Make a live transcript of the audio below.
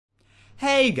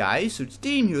Hey guys, so it's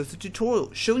Dean here with a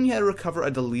tutorial showing you how to recover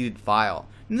a deleted file.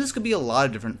 And this could be a lot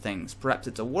of different things. Perhaps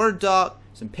it's a Word doc,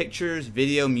 some pictures,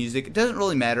 video, music, it doesn't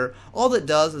really matter. All that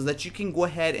does is that you can go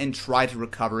ahead and try to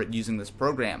recover it using this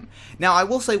program. Now I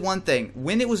will say one thing,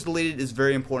 when it was deleted is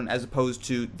very important as opposed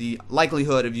to the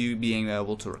likelihood of you being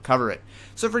able to recover it.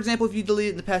 So for example, if you delete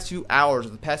it in the past few hours or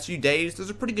the past few days, there's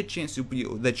a pretty good chance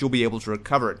that you'll be able to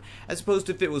recover it. As opposed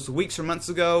to if it was weeks or months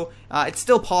ago, it's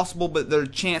still possible, but the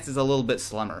chance is a little bit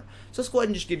slimmer. So let's go ahead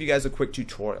and just give you guys a quick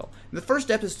tutorial. And the first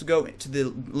step is to go to the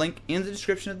link in the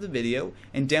description of the video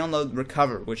and download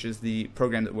Recuva, which is the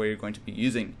program that we're going to be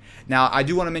using. Now I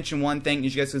do want to mention one thing.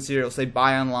 As you guys can see here, it'll say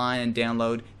buy online and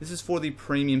download. This is for the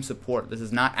premium support. This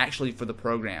is not actually for the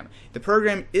program. The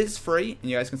program is free, and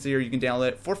you guys can see here you can download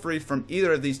it for free from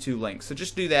either of these two links. So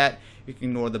just do that. You can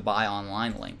ignore the buy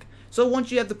online link. So once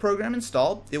you have the program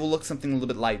installed, it will look something a little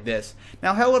bit like this.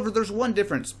 Now however, there's one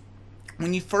difference.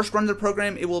 When you first run the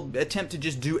program, it will attempt to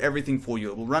just do everything for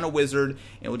you. It will run a wizard.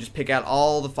 It will just pick out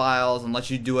all the files and let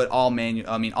you do it all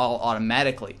all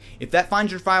automatically. If that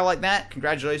finds your file like that,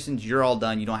 congratulations, you're all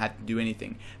done. You don't have to do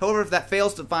anything. However, if that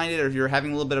fails to find it, or if you're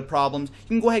having a little bit of problems, you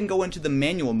can go ahead and go into the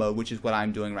manual mode, which is what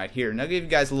I'm doing right here. And I'll give you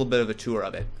guys a little bit of a tour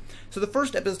of it. So the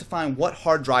first step is to find what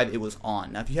hard drive it was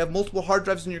on. Now if you have multiple hard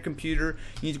drives in your computer,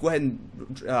 you need to go ahead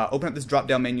and open up this drop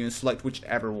down menu and select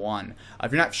whichever one.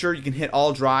 If you're not sure, you can hit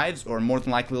all drives, or more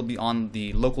than likely it'll be on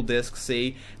the local disk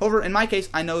C. However, in my case,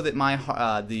 I know that my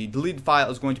the deleted file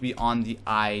is going to be on the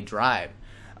I drive.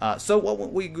 So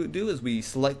what we do is we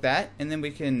select that, and then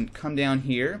we can come down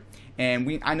here,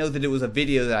 and I know that it was a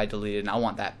video that I deleted and I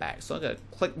want that back. So I'm going to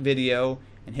click video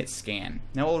and hit scan.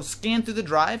 Now it will scan through the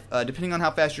drive, depending on how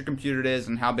fast your computer is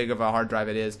and how big of a hard drive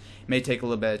it is. It may take a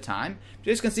little bit of time. But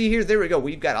you guys can see here, there we go.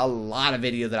 We've got a lot of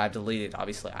video that I've deleted.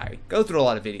 Obviously, I go through a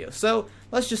lot of videos. So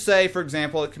let's just say, for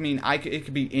example, it could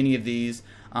be any of these.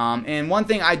 And one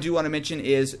thing I do want to mention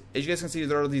is, as you guys can see,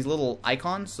 there are these little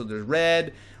icons. So there's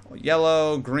red,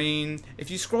 yellow, green.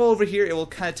 If you scroll over here, it will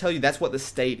kind of tell you that's what the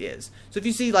state is. So if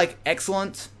you see like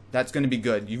excellent, that's going to be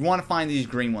good. You want to find these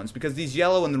green ones because these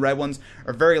yellow and the red ones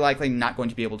are very likely not going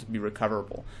to be able to be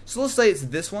recoverable. So let's say it's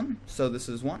this one. So this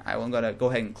is one. I'm going to go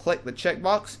ahead and click the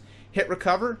checkbox, hit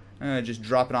recover, and just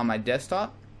drop it on my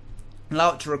desktop.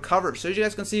 Allow it to recover. So as you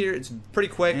guys can see here, it's pretty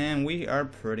quick, and we are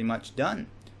pretty much done.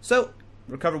 So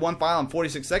recovered one file in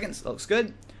 46 seconds. That looks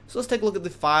good. So let's take a look at the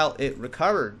file it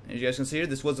recovered. As you guys can see here,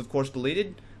 this was of course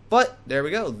deleted. But there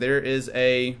we go. There is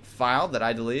a file that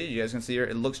I deleted. You guys can see here,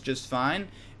 it looks just fine.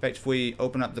 In fact, if we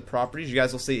open up the properties, you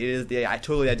guys will see it is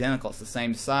totally identical. It's the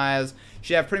same size.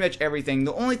 You have pretty much everything.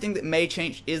 The only thing that may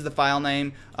change is the file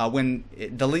name. When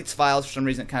it deletes files, for some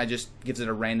reason, it kind of just gives it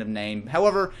a random name.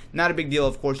 However, not a big deal.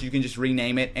 Of course, you can just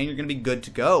rename it, and you're going to be good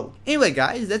to go. Anyway,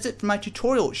 guys, that's it for my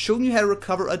tutorial showing you how to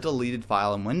recover a deleted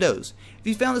file in Windows. If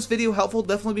you found this video helpful,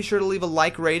 definitely be sure to leave a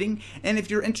like rating. And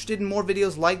if you're interested in more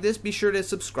videos like this, be sure to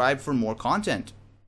subscribe for more content.